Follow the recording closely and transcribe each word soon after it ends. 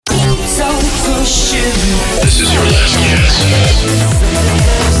This is your last chance.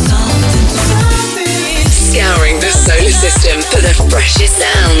 Scouring the solar system for the freshest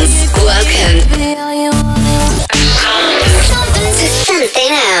sounds. Welcome to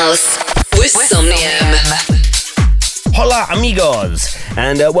Something Else with Somnium. Hola amigos,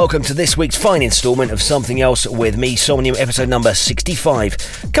 and welcome to this week's fine instalment of Something Else with me, Somnium, episode number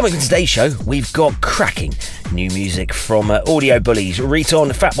 65. Coming up in today's show, we've got cracking new music from Audio Bullies, Riton,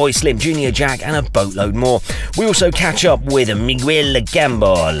 Fatboy Slim, Junior Jack, and a boatload more. We also catch up with Miguel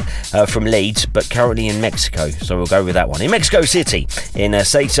Gambol from Leeds, but currently in Mexico, so we'll go with that one. In Mexico City, in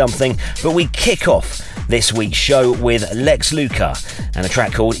Say Something, but we kick off this week's show with Lex Luca and a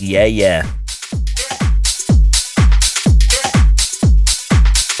track called Yeah Yeah.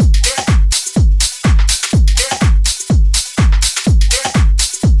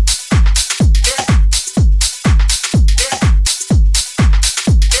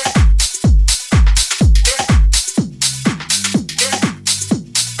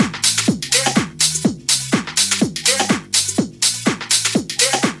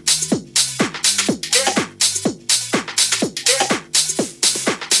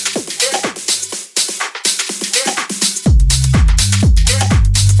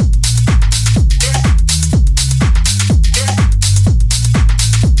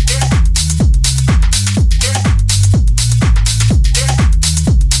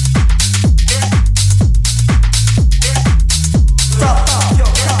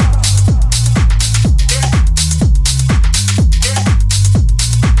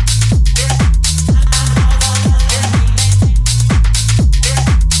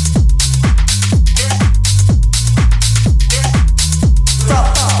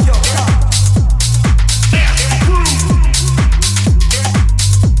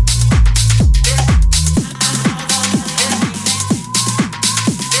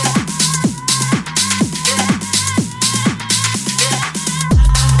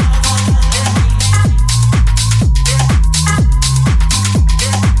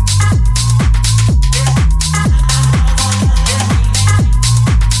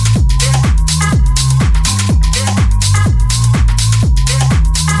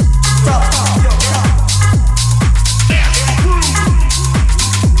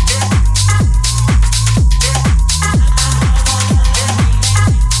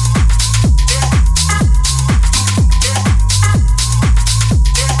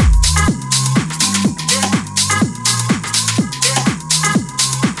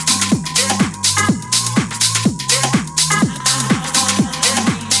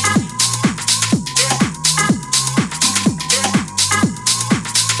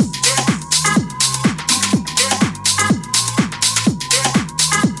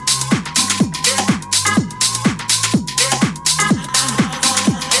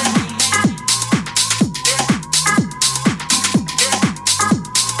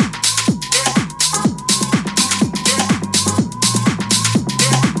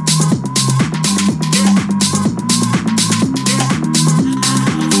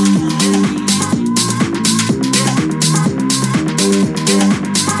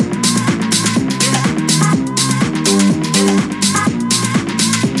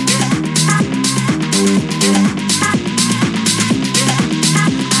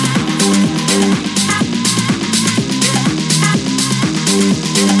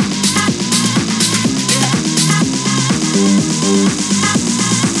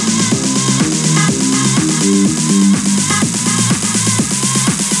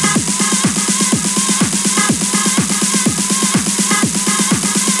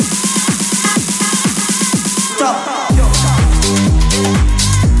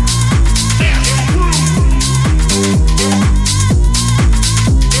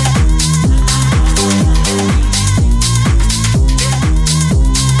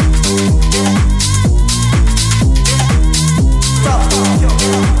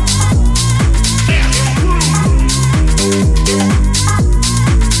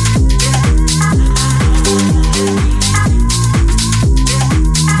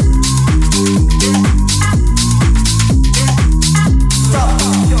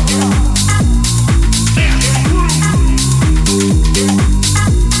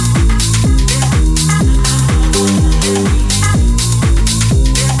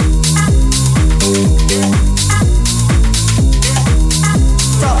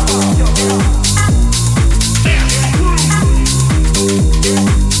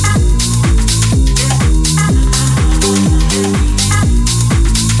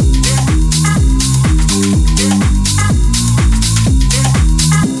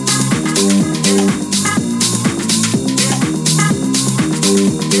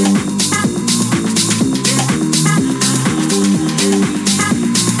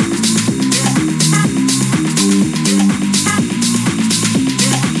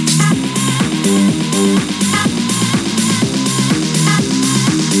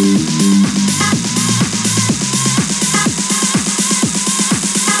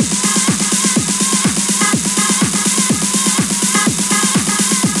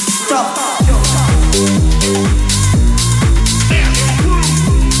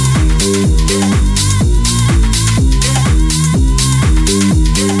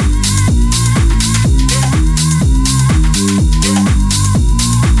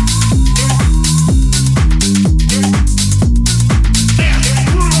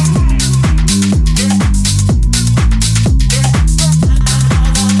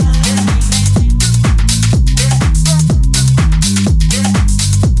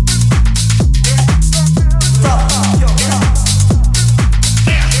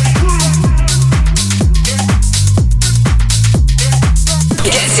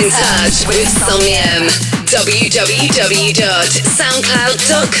 touch with Somnium.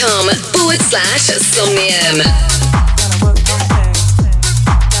 www.soundcloud.com/Somnium.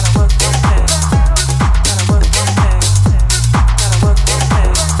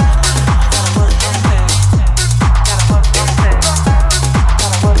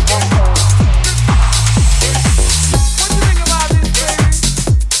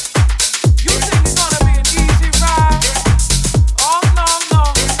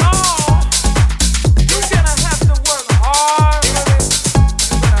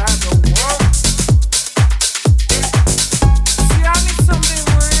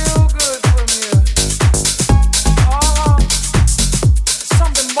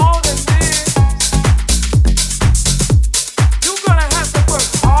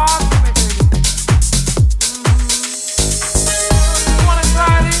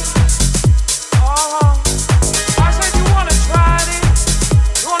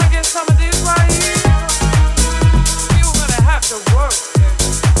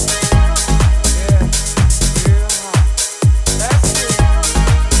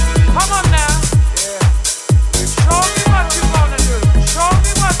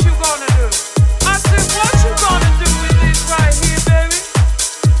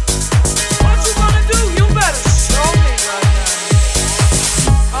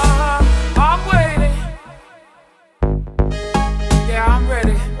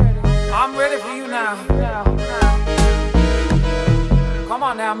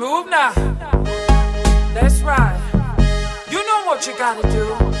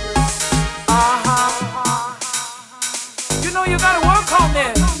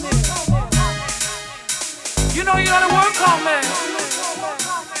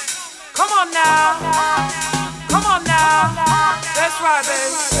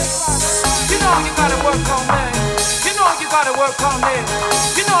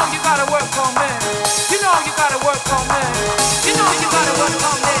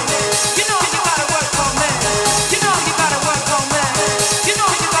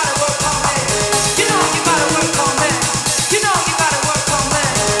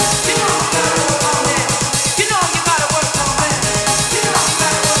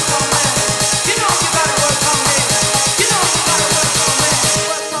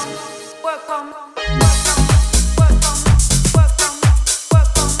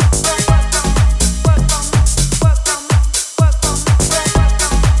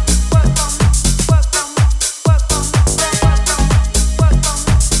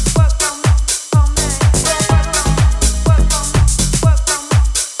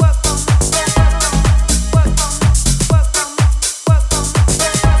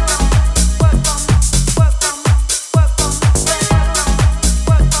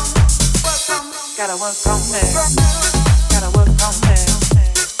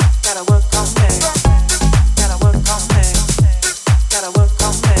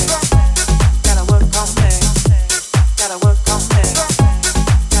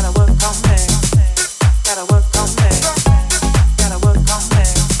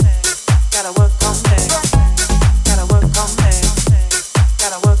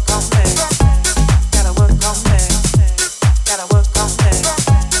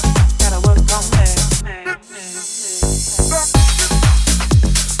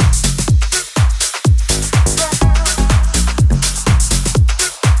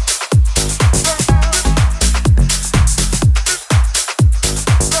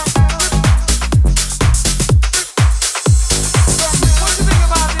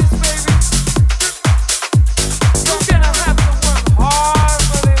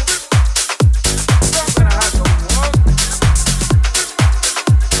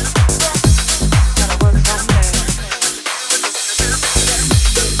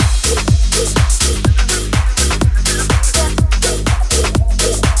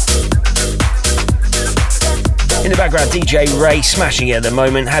 DJ Ray, smashing it at the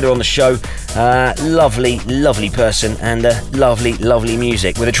moment. Had her on the show. Lovely person, and lovely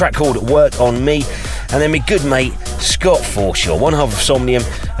music with a track called Work On Me. And then my good mate Scott Forshaw, one half of Somnium,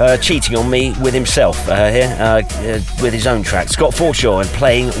 cheating on me with himself here with his own track. Scott Forshaw and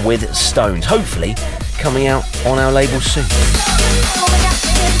Playing With Stones, hopefully coming out on our label soon.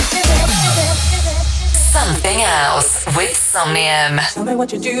 Something else with Somnium. Tell me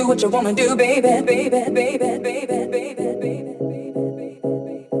what you do, what you wanna do, baby, baby, baby, baby, baby, baby.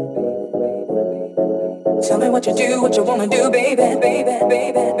 Tell me what you do, what you wanna do, baby, baby,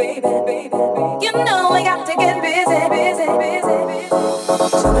 baby, baby, baby. You know I got to get busy, busy, busy, busy.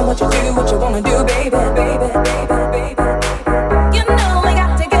 Tell me what you do, what you wanna do, baby, baby, baby, baby. You know I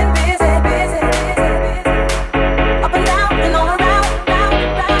got to get busy, busy, busy, busy. Up and down and all around,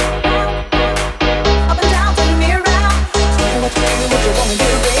 round, round.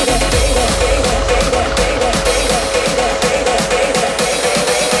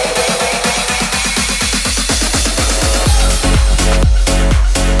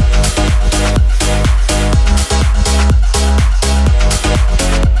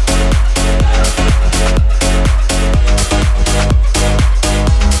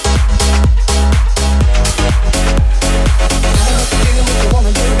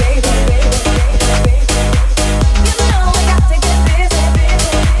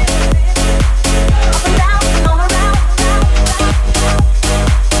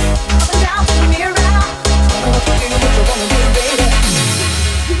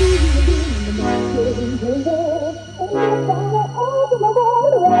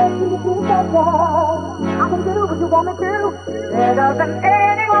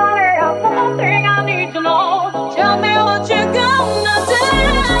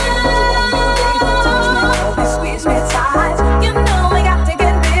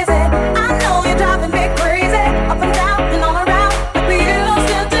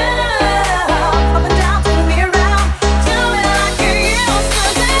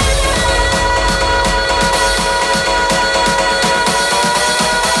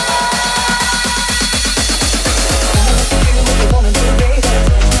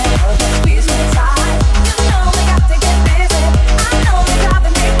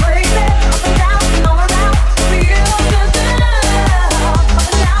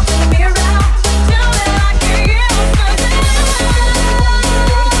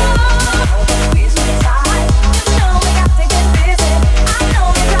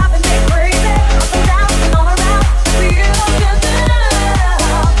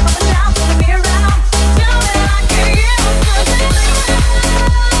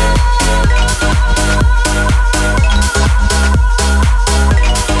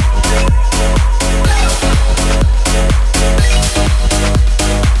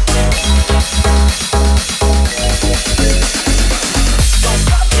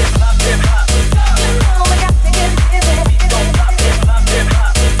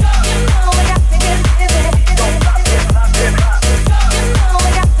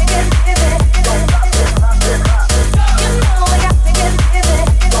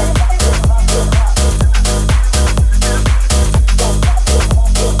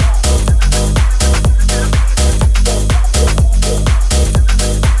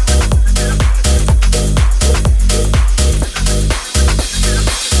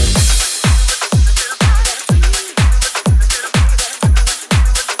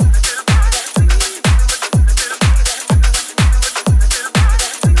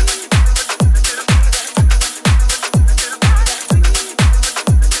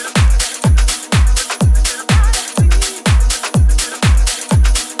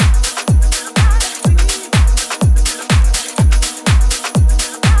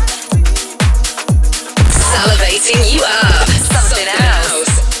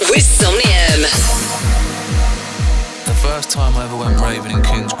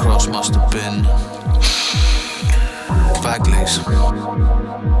 Bagleys.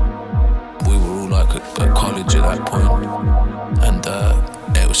 We were all like at college at that point, and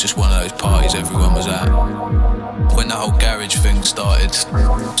it was just one of those parties everyone was at. When the whole garage thing started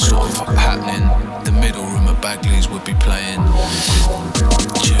sort of happening, the middle room at Bagleys would be playing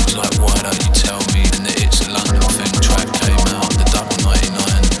tunes like Why Don't You Tell Me, and the It's a London Thing track came out, the Double 99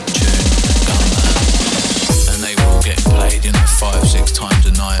 tune, Gunman, and they were all getting played, 5-6 times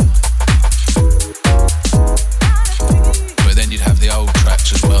a night. But then you'd have the old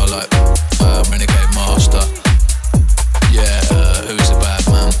tracks as well, like Renegade Master, Who's the Bad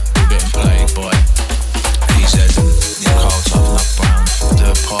Man, all getting played by EZ and Carl Toughen Up Brown,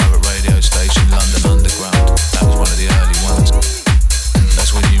 the pirate radio station London Underground. That was one of the early ones.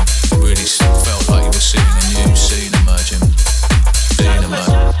 That's when you really felt like you were seeing a new scene emerging. Dynamo,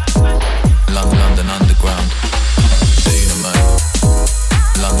 London Underground. Dynamo,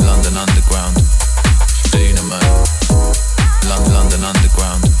 London Underground. Dynamo, London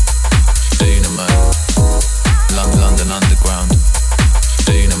Underground. Dynamo, London Underground.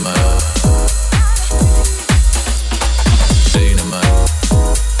 Dynamo, Dynamo,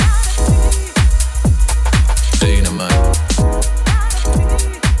 Dynamo,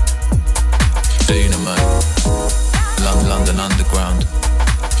 Dynamo, London Underground.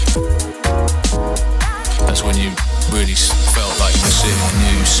 That's when you really felt like you were seeing a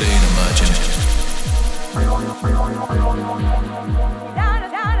new scene emerging.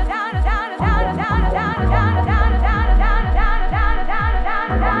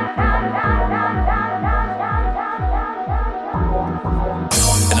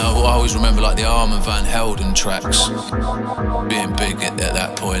 I always remember like the Arm and Van Helden tracks being big at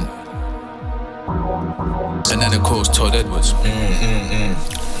that point. And then of course Todd Edwards.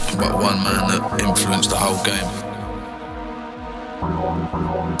 But one man that influenced the whole game.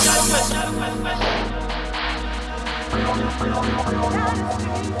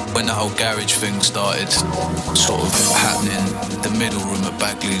 When the whole garage thing started sort of happening, the middle room at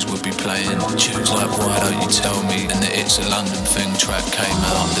Bagleys would be playing tunes like Why Don't You Tell Me, and the It's a London Thing track came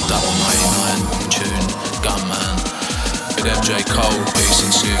out, the Double 99 tune, Gunman. With MJ Cole, Be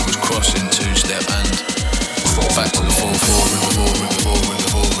Sincere was crossing two-step and back to the 4-4.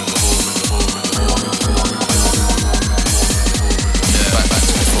 Yeah, back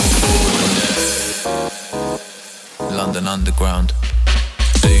to the 4-4. London Underground.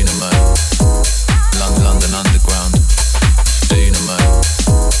 Dynamo, London Underground. Dynamo,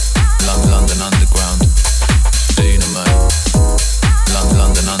 London Underground. Dynamo,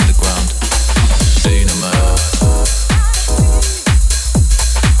 London Underground. Dynamo,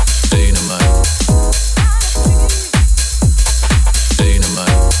 Dynamo, Dynamo,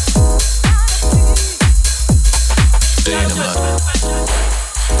 Dynamo.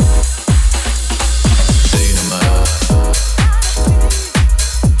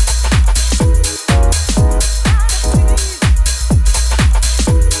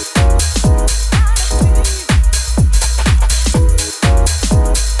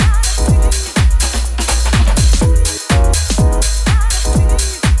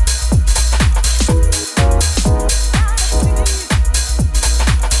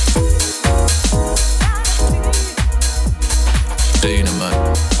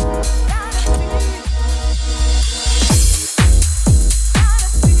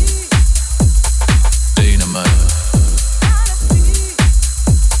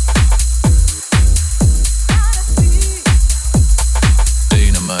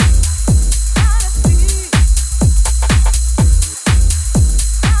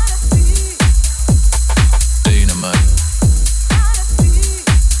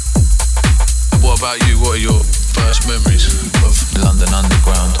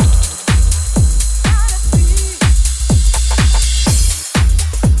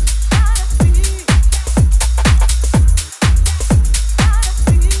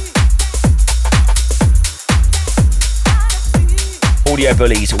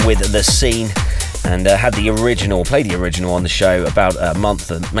 Bullies with The Scene, and played the original on the show about a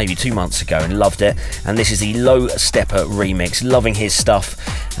month, maybe 2 months ago, and loved it. And this is the Low Stepper remix. Loving his stuff,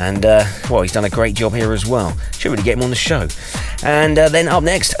 and he's done a great job here as well. Should really get him on the show. And then up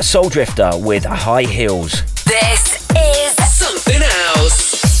next, Soul Drifter with High Heels. This is Something Else.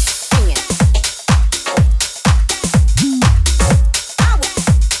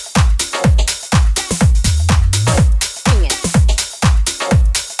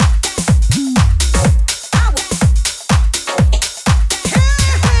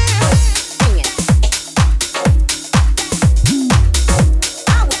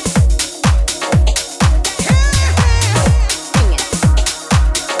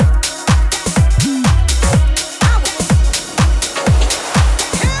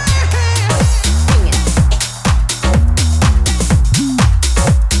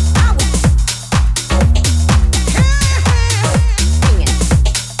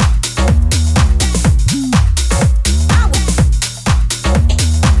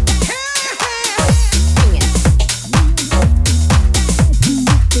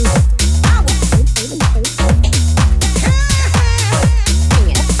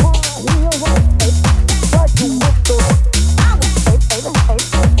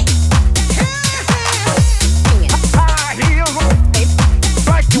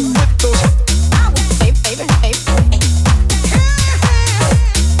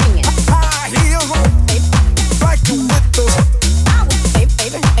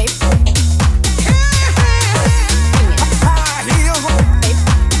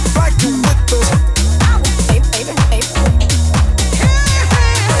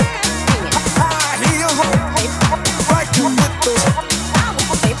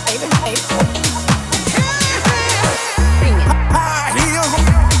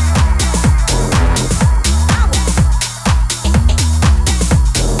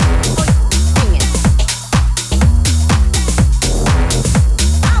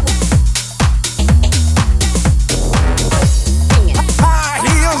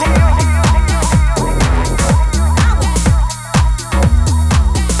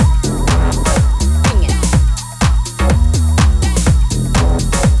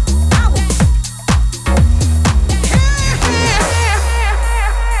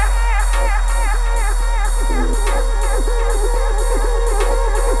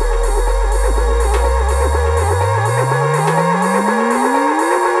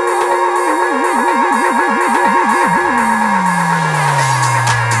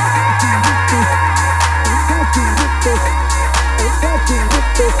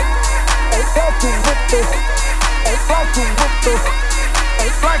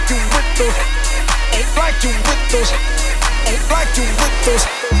 like you with those, like you with those, like you with those.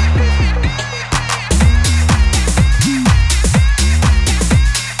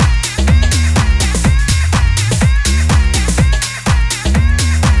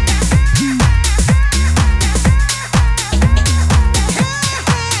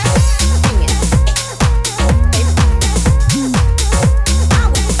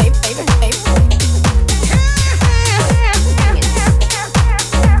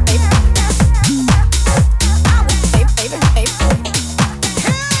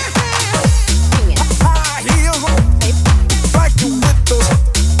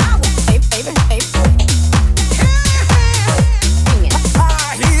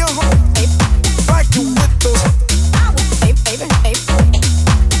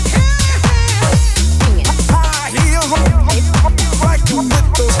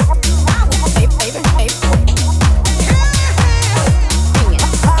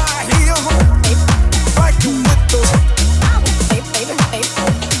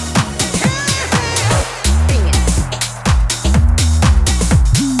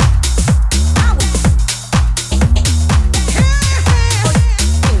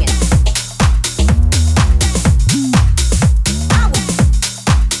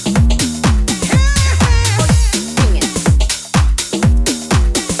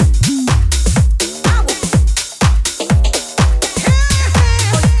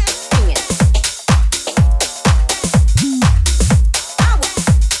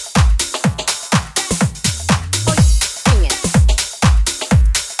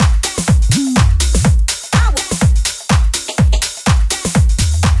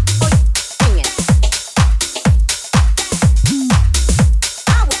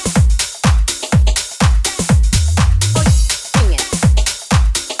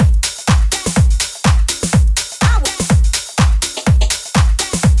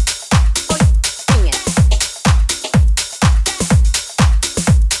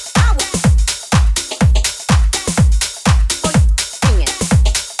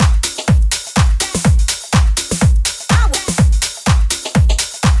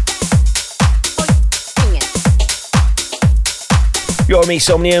 You're me,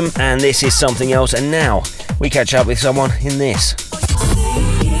 Somnium, and this is Something Else, and now we catch up with someone in this.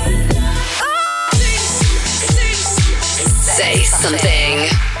 Say something.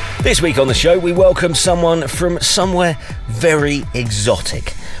 This week on the show, we welcome someone from somewhere very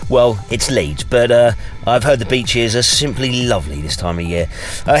exotic. Well, it's Leeds, but I've heard the beaches are simply lovely this time of year.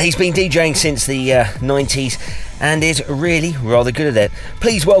 He's been DJing since the 90s and is really rather good at it.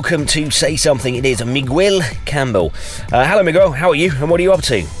 Please welcome to Say Something, it is Miguel Campbell. Hello Miguel, how are you and what are you up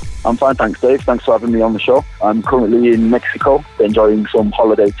to? I'm fine, thanks Dave. Thanks for having me on the show. I'm currently in Mexico, enjoying some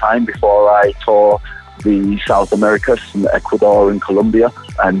holiday time before I tour the South Americas, in Ecuador and Colombia,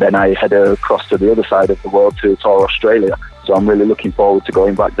 and then I head across to the other side of the world to tour Australia. So I'm really looking forward to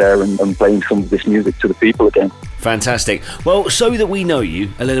going back there and playing some of this music to the people again. Fantastic. Well, so that we know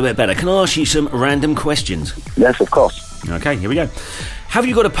you a little bit better, can I ask you some random questions? Yes, of course. Okay, here we go. Have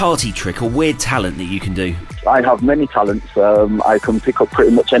you got a party trick or weird talent that you can do? I have many talents. I can pick up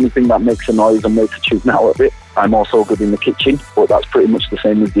pretty much anything that makes a noise and makes a tune out of it. I'm also good in the kitchen, but that's pretty much the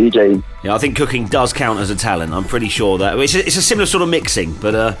same as DJing. Yeah, I think cooking does count as a talent. I'm pretty sure that it's a similar sort of mixing,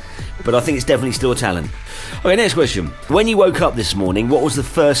 but I think it's definitely still a talent. Okay, next question. When you woke up this morning, what was the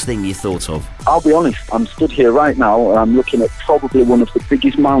first thing you thought of? I'll be honest, I'm stood here right now and I'm looking at probably one of the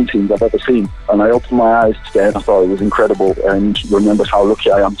biggest mountains I've ever seen. And I opened my eyes today and I thought it was incredible and remembered how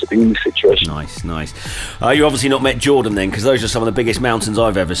lucky I am to be in this situation. Nice. You obviously not met Jordan then, because those are some of the biggest mountains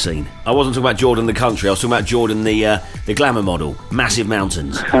I've ever seen. I wasn't talking about Jordan the country, I was talking about Jordan the glamour model. Massive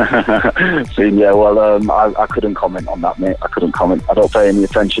mountains. Yeah, well, I couldn't comment on that, mate. I couldn't comment. I don't pay any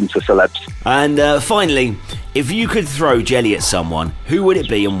attention to celebs. And finally, if you could throw jelly at someone, who would it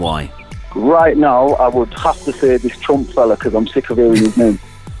be and why? Right now, I would have to say this Trump fella, because I'm sick of hearing his name.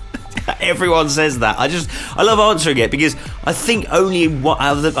 Everyone says that. I love answering it because I think only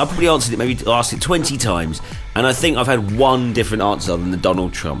I've probably answered it, maybe asked it 20 times, and I think I've had one different answer other than the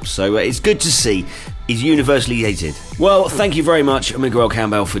Donald Trump. So it's good to see he's universally hated. Well, thank you very much, Miguel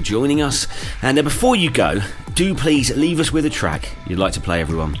Campbell, for joining us. And before you go, do please leave us with a track you'd like to play,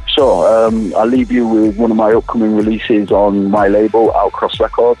 everyone. Sure. I'll leave you with one of my upcoming releases on my label, Outcross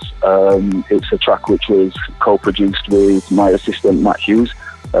Records. It's a track which was co-produced with my assistant, Matt Hughes,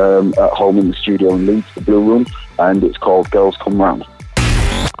 at home in the studio in Leeds, the Blue Room, and it's called Girls Come Round.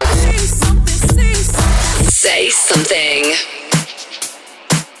 Say something.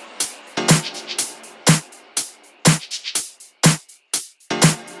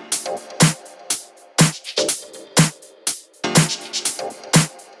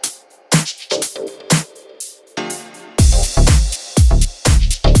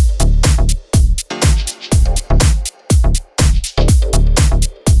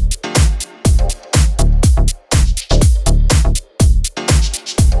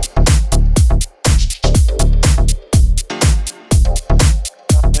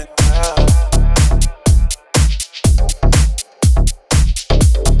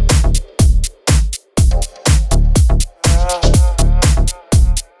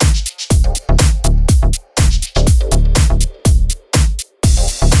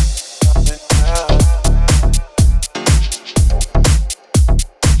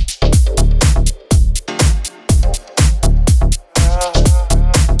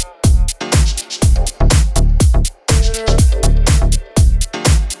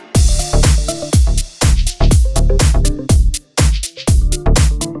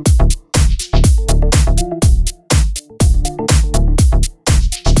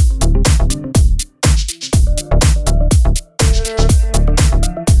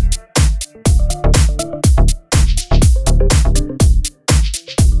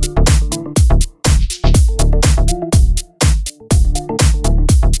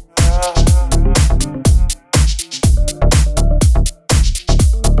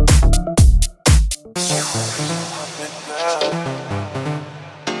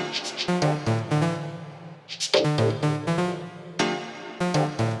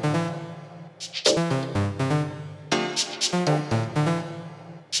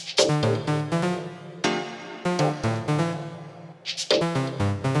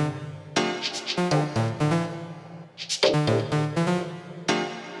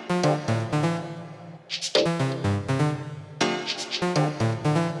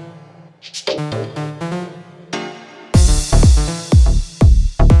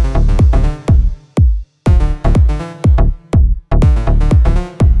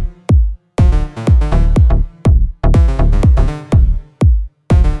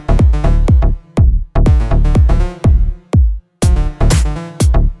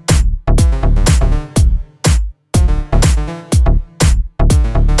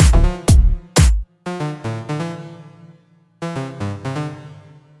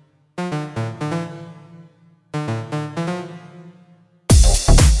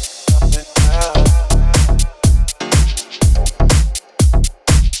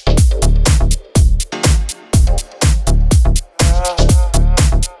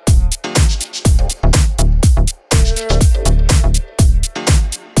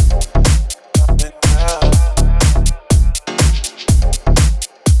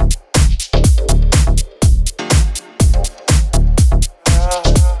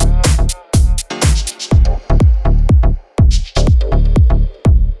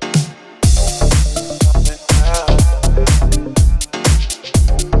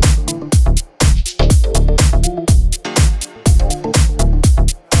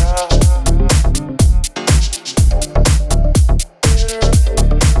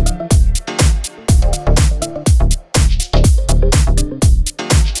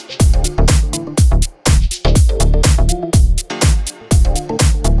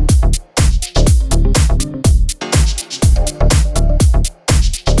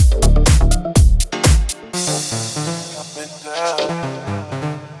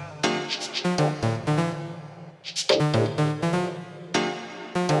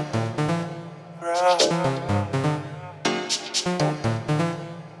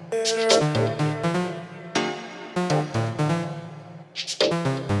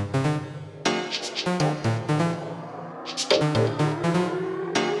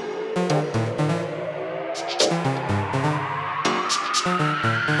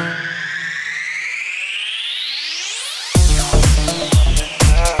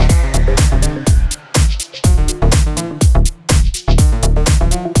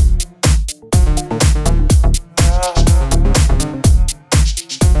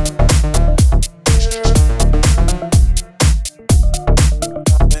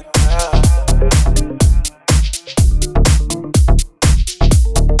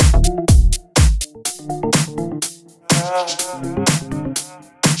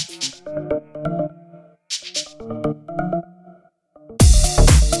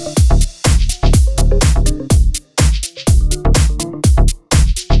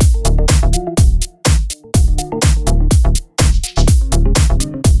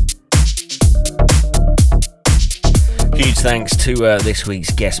 Thanks to this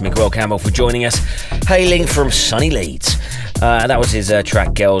week's guest, Miguel Campbell, for joining us, hailing from sunny Leeds. That was his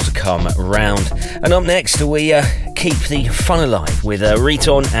track, Girls Come Round. And up next, we keep the fun alive with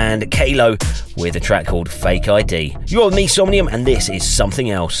Riton and Kalo with a track called Fake ID. You're with me, Somnium, and this is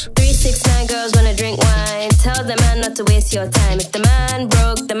Something Else. 369 girls wanna drink wine. Tell the man not to waste your time. If the man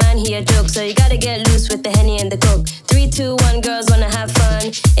broke, the man he a joke. So you gotta get loose with the Henny and the Coke. 3, 2, 1, girls wanna have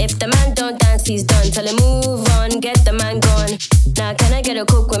fun. If the man don't dance, he's done. Tell him move on, get the man gone. Now can I get a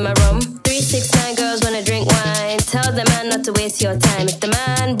Coke with my rum? 369 girls wanna drink wine. Tell the man not to waste your time. If the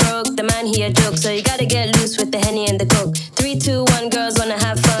man broke, the man he a joke. So you gotta get loose with the Henny and the Coke. 3, 2, 1, girls wanna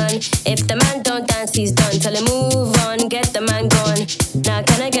have fun. If the man don't dance, he's done. Tell him move on, get the man gone. Now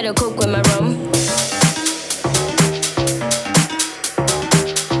can I get a Coke with my rum?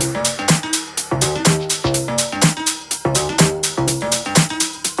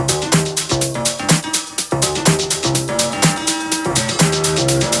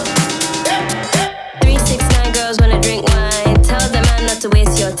 To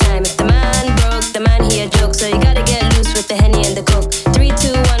waste your time. If the man broke, the man he a joke. So you gotta get loose with the Henny and the Coke. 3, 2,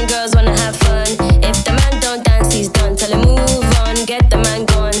 1, girls wanna have fun. If the man don't dance, he's done. Tell him move on, get the man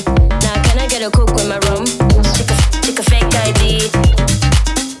gone. Now can I get a Coke with my rum? Stick a fake ID.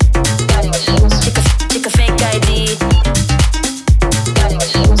 Stick a fake ID.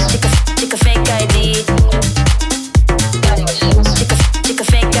 Stick a fake ID. Stick a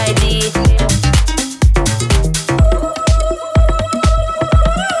fake ID.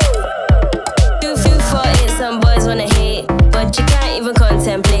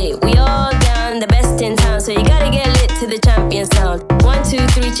 Contemplate. We all down, the best in town, so you gotta get lit to the champion sound. 1, 2,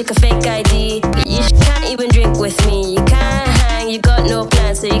 3, check a fake ID. You can't even drink with me. You can't hang, you got no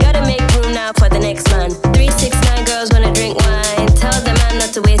plan, so you gotta make room now for the next man. 369 girls wanna drink wine. Tell the man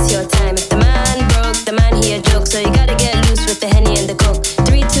not to waste your time. If the man broke, the man he a joke, so you gotta get loose with the Henny and the Coke.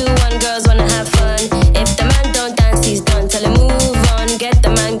 3, 2, 1, girls wanna have fun. If the man don't dance, he's done. Tell him move on, get the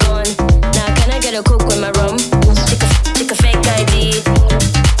man gone. Now can I get a Coke with my rum? Stick a fake ID.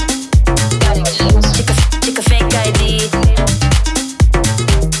 Stick a fake ID.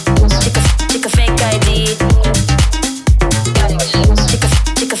 Stick a fake ID.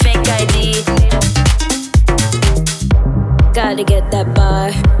 Stick a fake ID. Gotta get that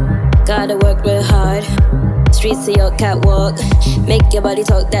bar. Gotta work real hard. Streets of your catwalk. Make your body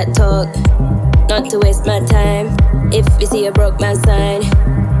talk that talk. Not to waste my time. If you see a broke man sign.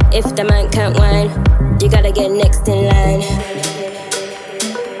 If the man can't whine, you gotta get next in line.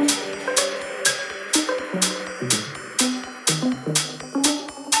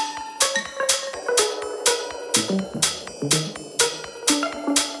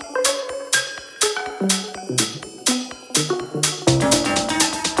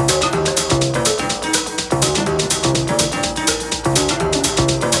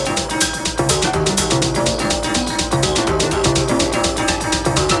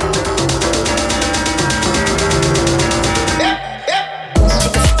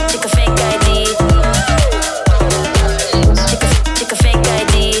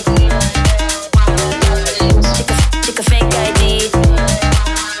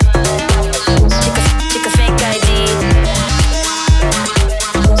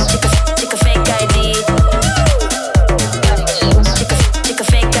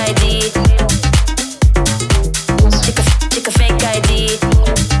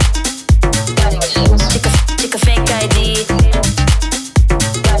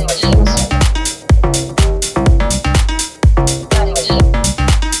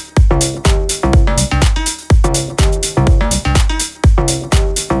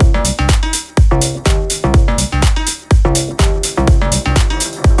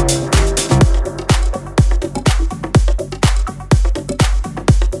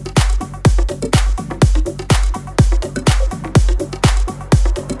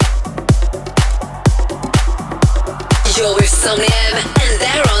 You're with Somnium, and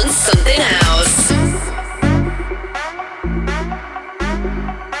they're on Something Else.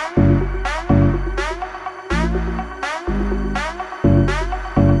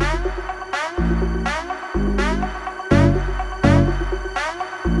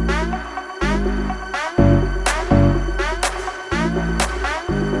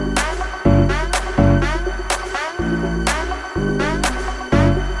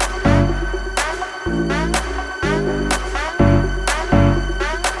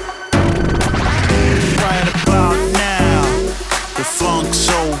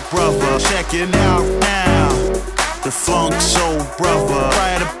 checking out now. The Funk Soul Brother,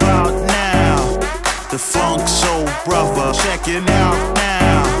 right about now. The Funk Soul Brother, checking out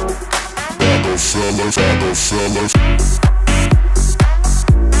now. Bubble Sellers, Bubble Sellers.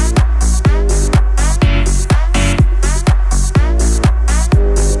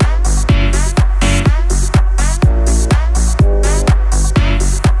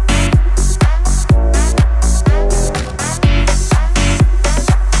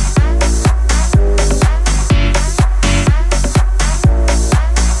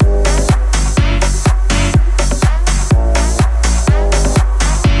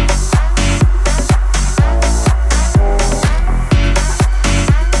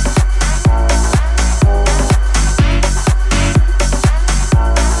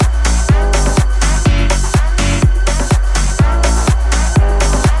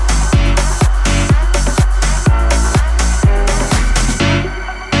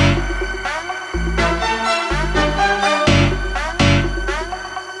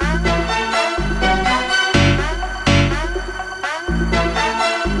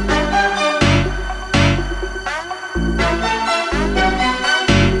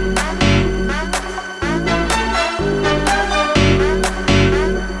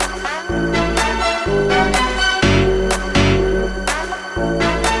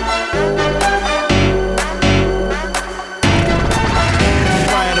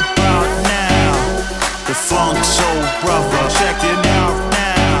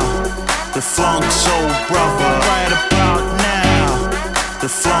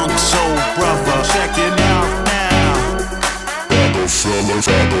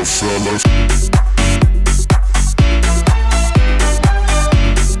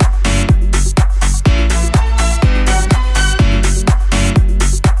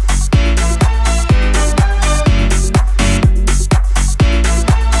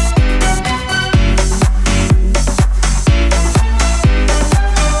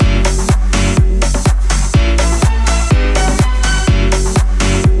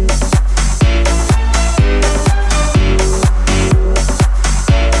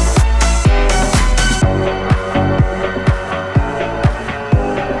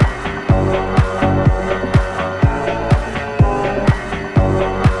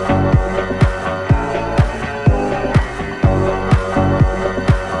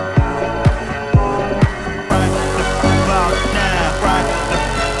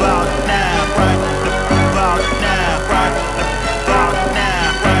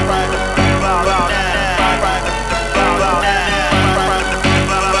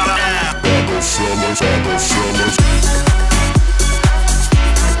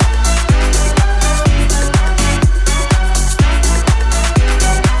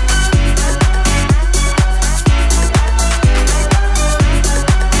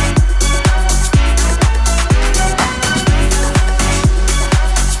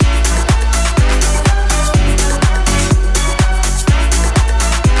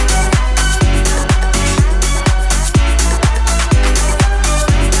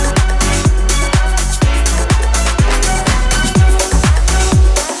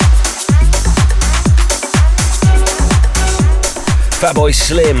 Fatboy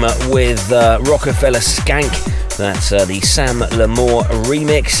Slim with Rockefeller Skank. That's the Sam Lamour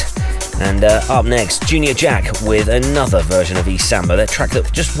remix. And up next, Junior Jack with another version of East Samba, that track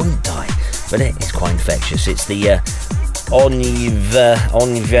that just won't die, but it is quite infectious. It's the Onyva,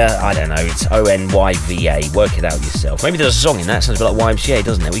 I don't know, it's Onyva, work it out yourself. Maybe there's a song in that, sounds a bit like YMCA,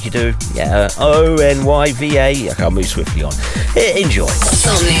 doesn't it? We could do, Onyva, I can't move swiftly on. Enjoy.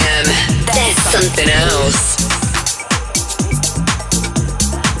 Somnium, there's something else.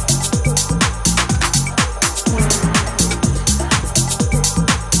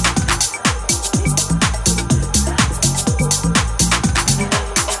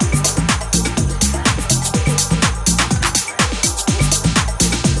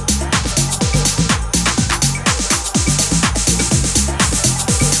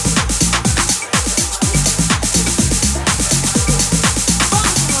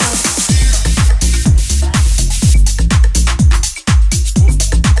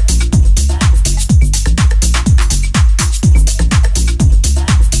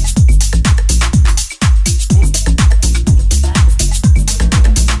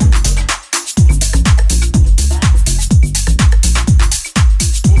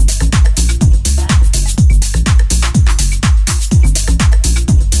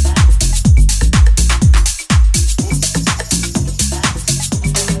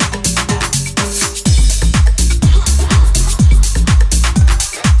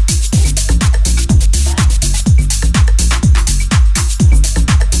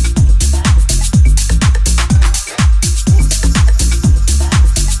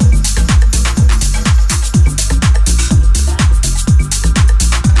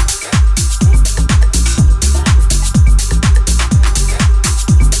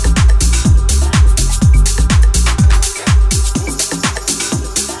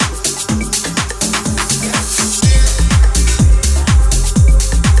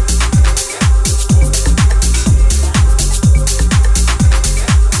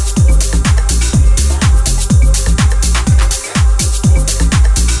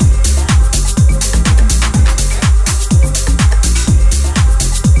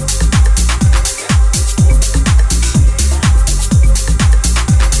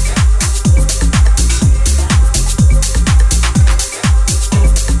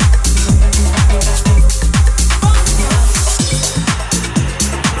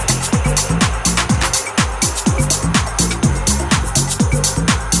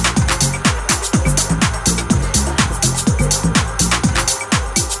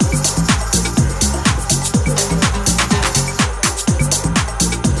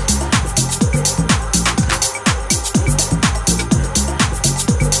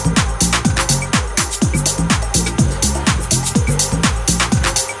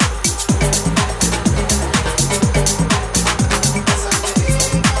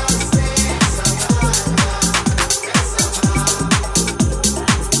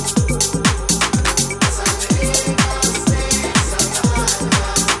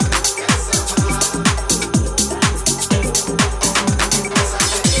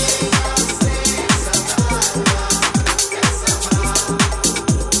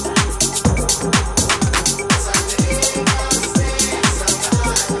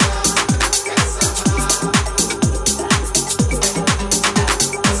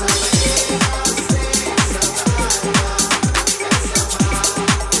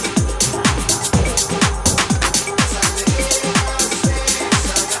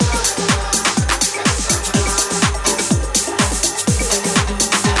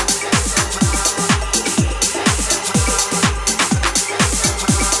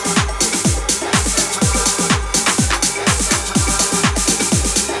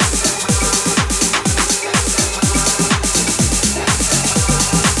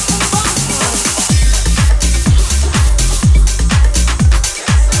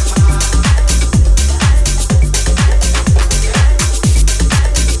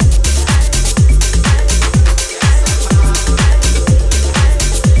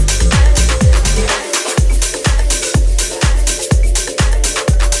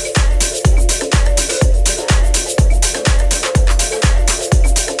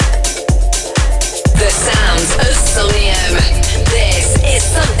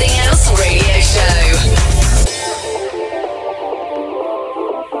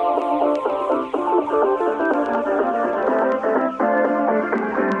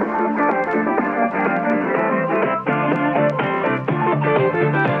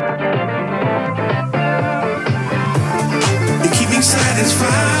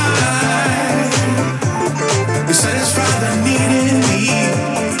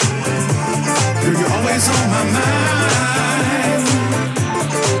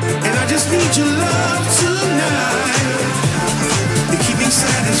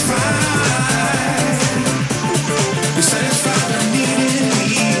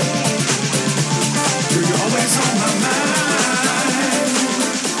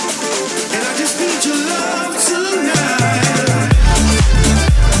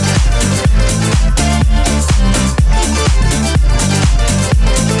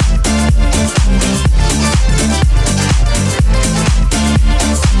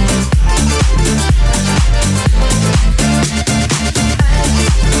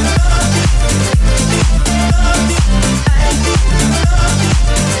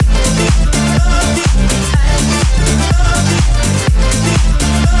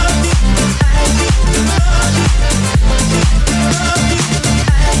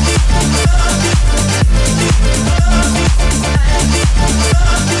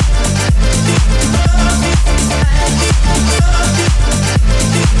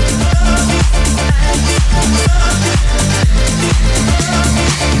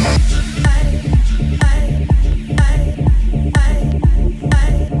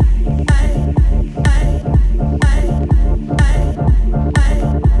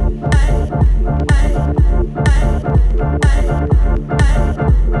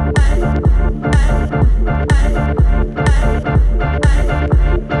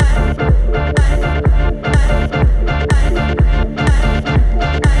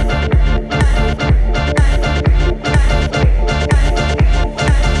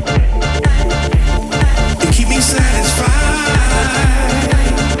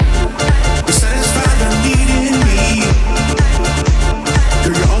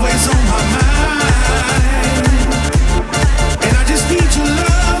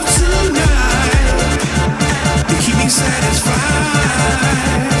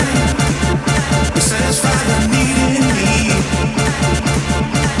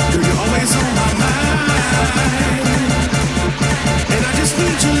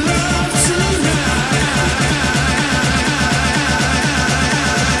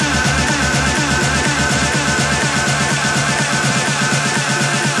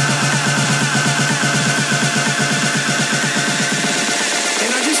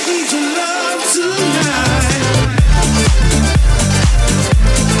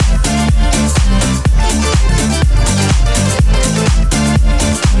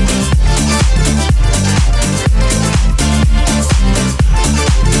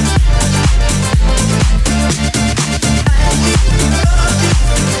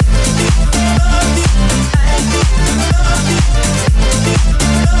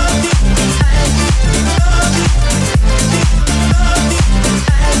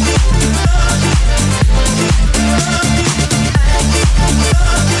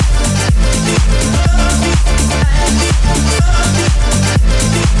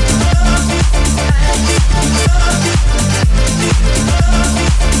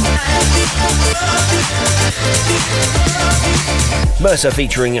 First,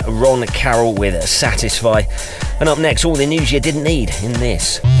 featuring Ron Carroll with Satisfy. And up next, all the news you didn't need in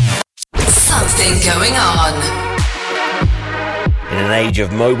this. Something going on. In an age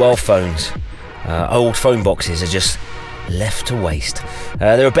of mobile phones, old phone boxes are just left to waste.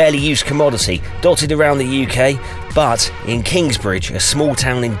 They're a barely used commodity, dotted around the UK, but in Kingsbridge, a small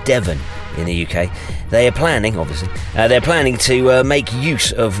town in Devon in the UK, they are planning, to make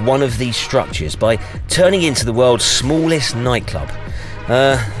use of one of these structures by turning into the world's smallest nightclub.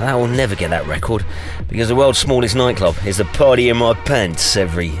 That will never get that record, because the world's smallest nightclub is the party in my pants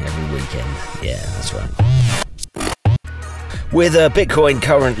every weekend. Yeah, that's right. With Bitcoin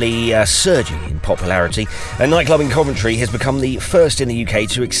currently surging in popularity, a nightclub in Coventry has become the first in the UK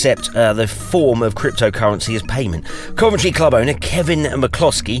to accept the form of cryptocurrency as payment. Coventry club owner Kevin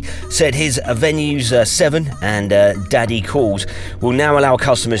McCloskey said his venues 7 and Daddy Calls will now allow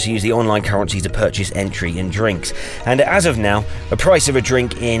customers to use the online currency to purchase entry and drinks. And as of now, the price of a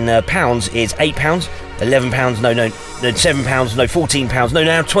drink in pounds is £8, £11, £7, £14,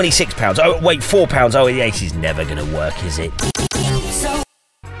 now £26. Oh wait, £4. Oh, this is never going to work, is it?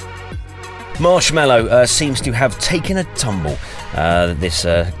 Marshmello seems to have taken a tumble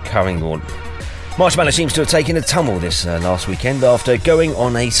Marshmello seems to have taken a tumble this last weekend after going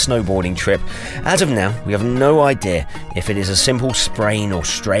on a snowboarding trip. As of now, we have no idea if it is a simple sprain or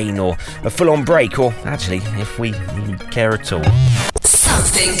strain or a full-on break, or actually if we even care at all.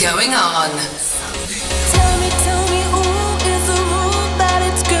 Something going on. Tell me, ooh, is the rule that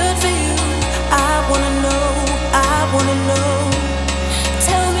it's good for you? I wanna know.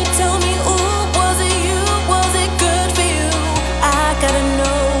 Tell me, ooh, was it you? Was it good for you? I gotta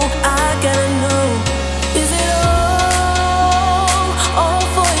know. Is it all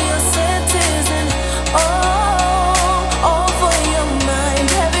for your senses and all for your mind?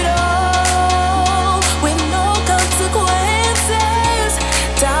 Have it all with no consequences,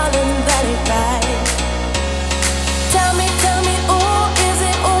 darling, that ain't right.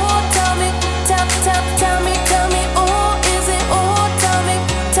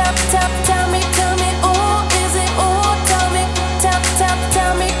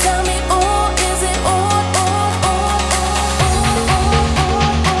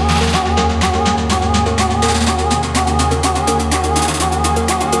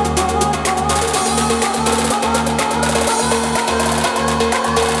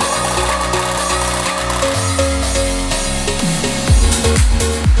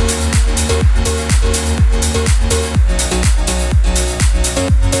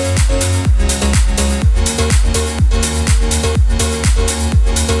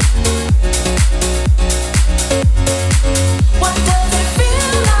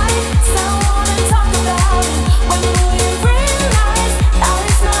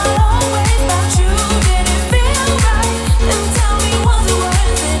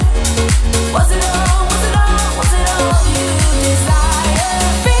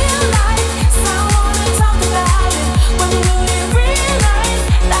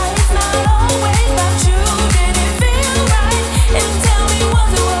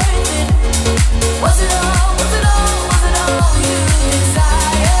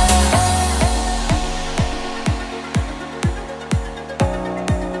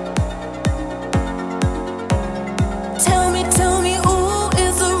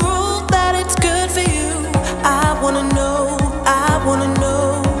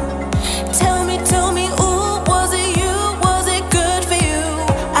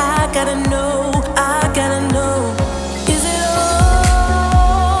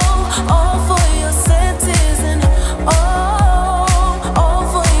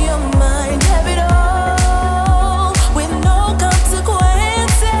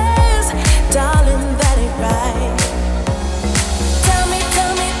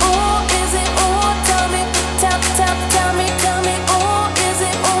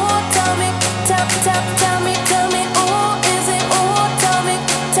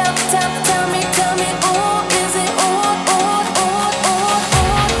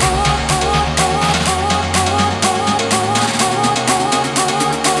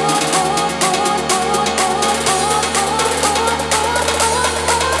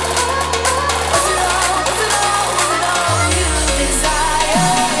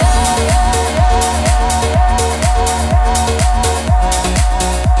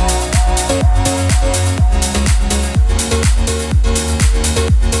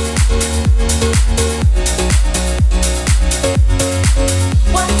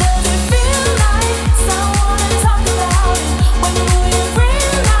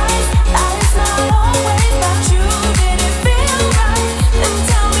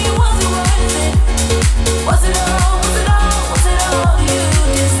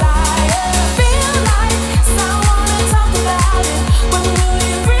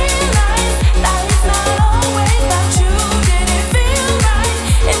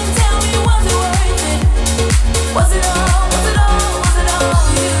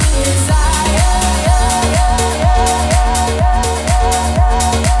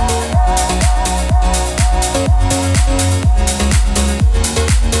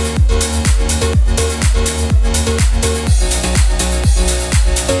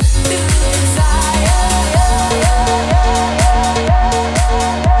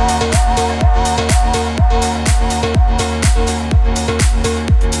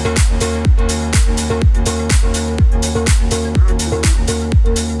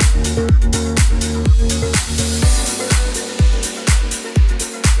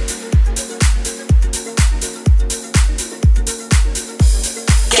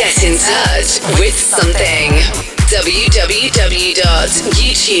 with something.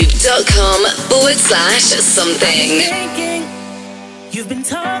 www.youtube.com/something. You've been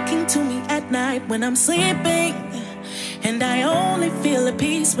talking to me at night when I'm sleeping, and I only feel at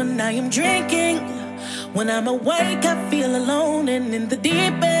peace when I am drinking. When I'm awake, I feel alone and in the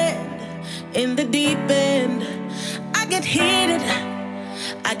deep end, I get heated,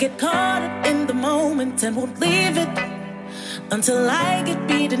 I get caught up in the moment and won't leave it until I get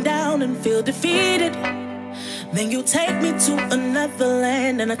beaten down and feel defeated. Then you take me to another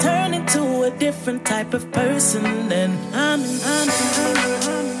land and I turn into a different type of person. And I'm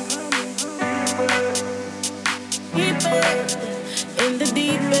deep end, in the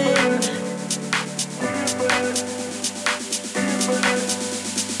deep end.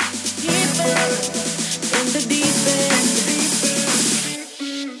 Deep end, in the deep end.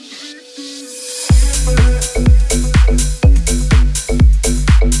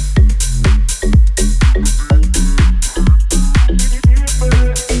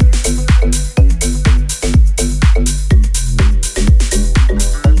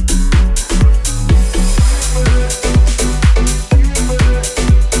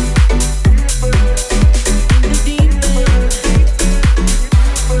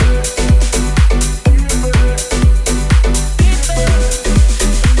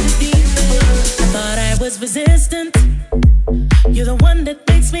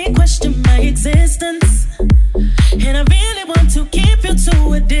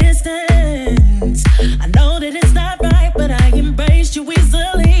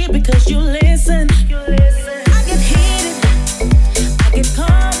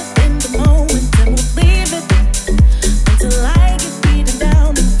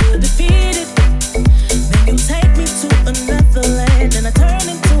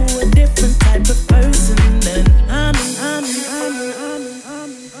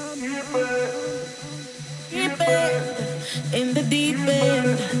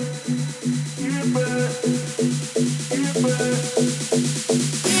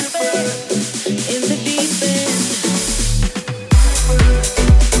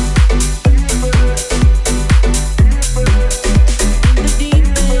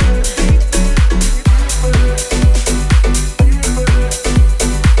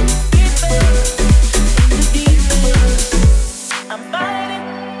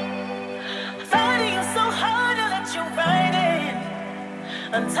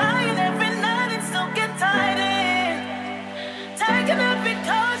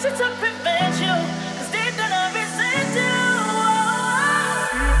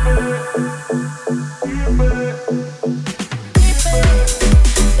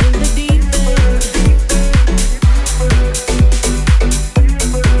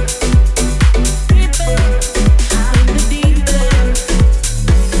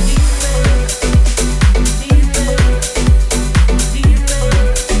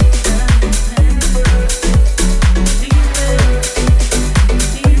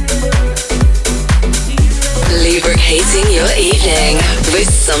 Lubricating your evening with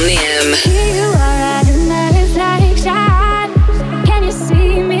Somnium. Here you are riding that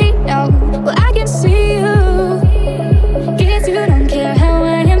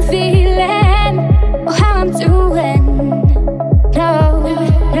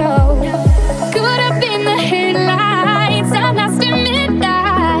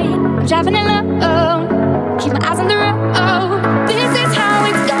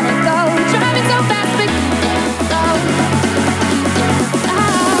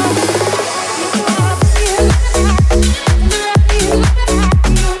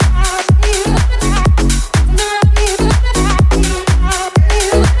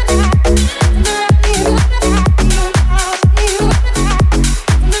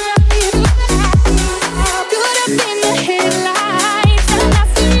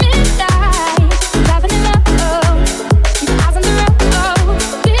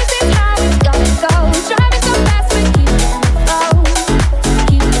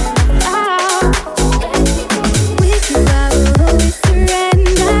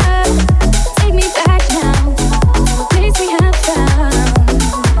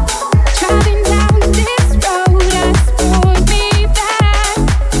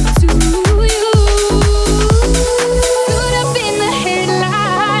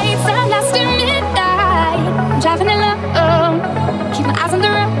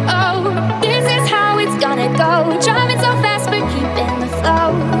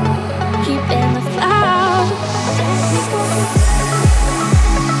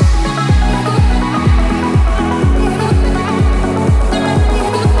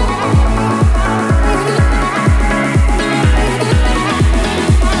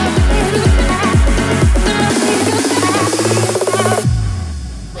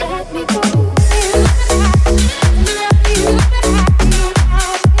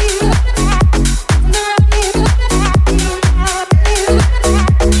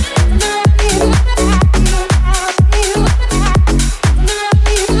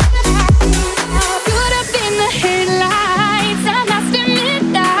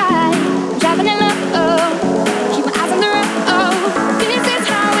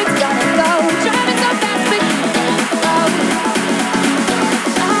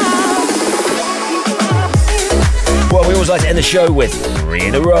always like to end the show with 3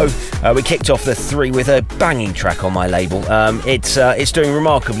 in a row. We kicked off the 3 with a banging track on my label. It's doing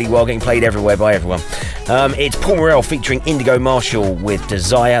remarkably well, getting played everywhere by everyone. It's Paul Morrell featuring Indigo Marshall with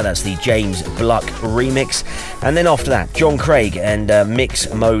Desire. That's the James Bluck remix. And then after that, John Craig and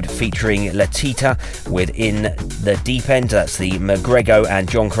Mix Mode featuring Latita with In the Deep End. That's the McGregor and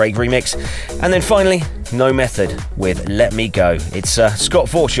John Craig remix. And then finally, No Method with Let Me Go. It's Scott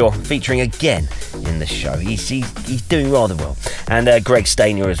Forshaw featuring again in the show. He's doing rather well. And Greg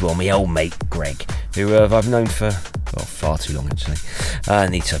Stanier as well, my old mate Greg, who I've known for far too long actually. I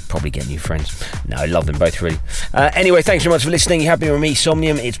need to probably get new friends. No, I love them both really. Anyway, thanks very much for listening. You have been with me,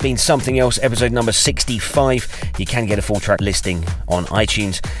 Somnium. It's been Something Else, episode number 65. You can get a full track listing on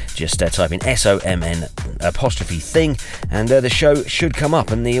iTunes. Just type in SOMN''thing and the show should come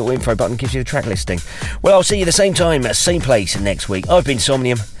up and the info button gives you the track listing. Well, I'll see you the same time, same place next week. I've been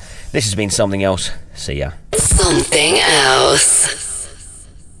Somnium. This has been Something Else. See ya. Something Else.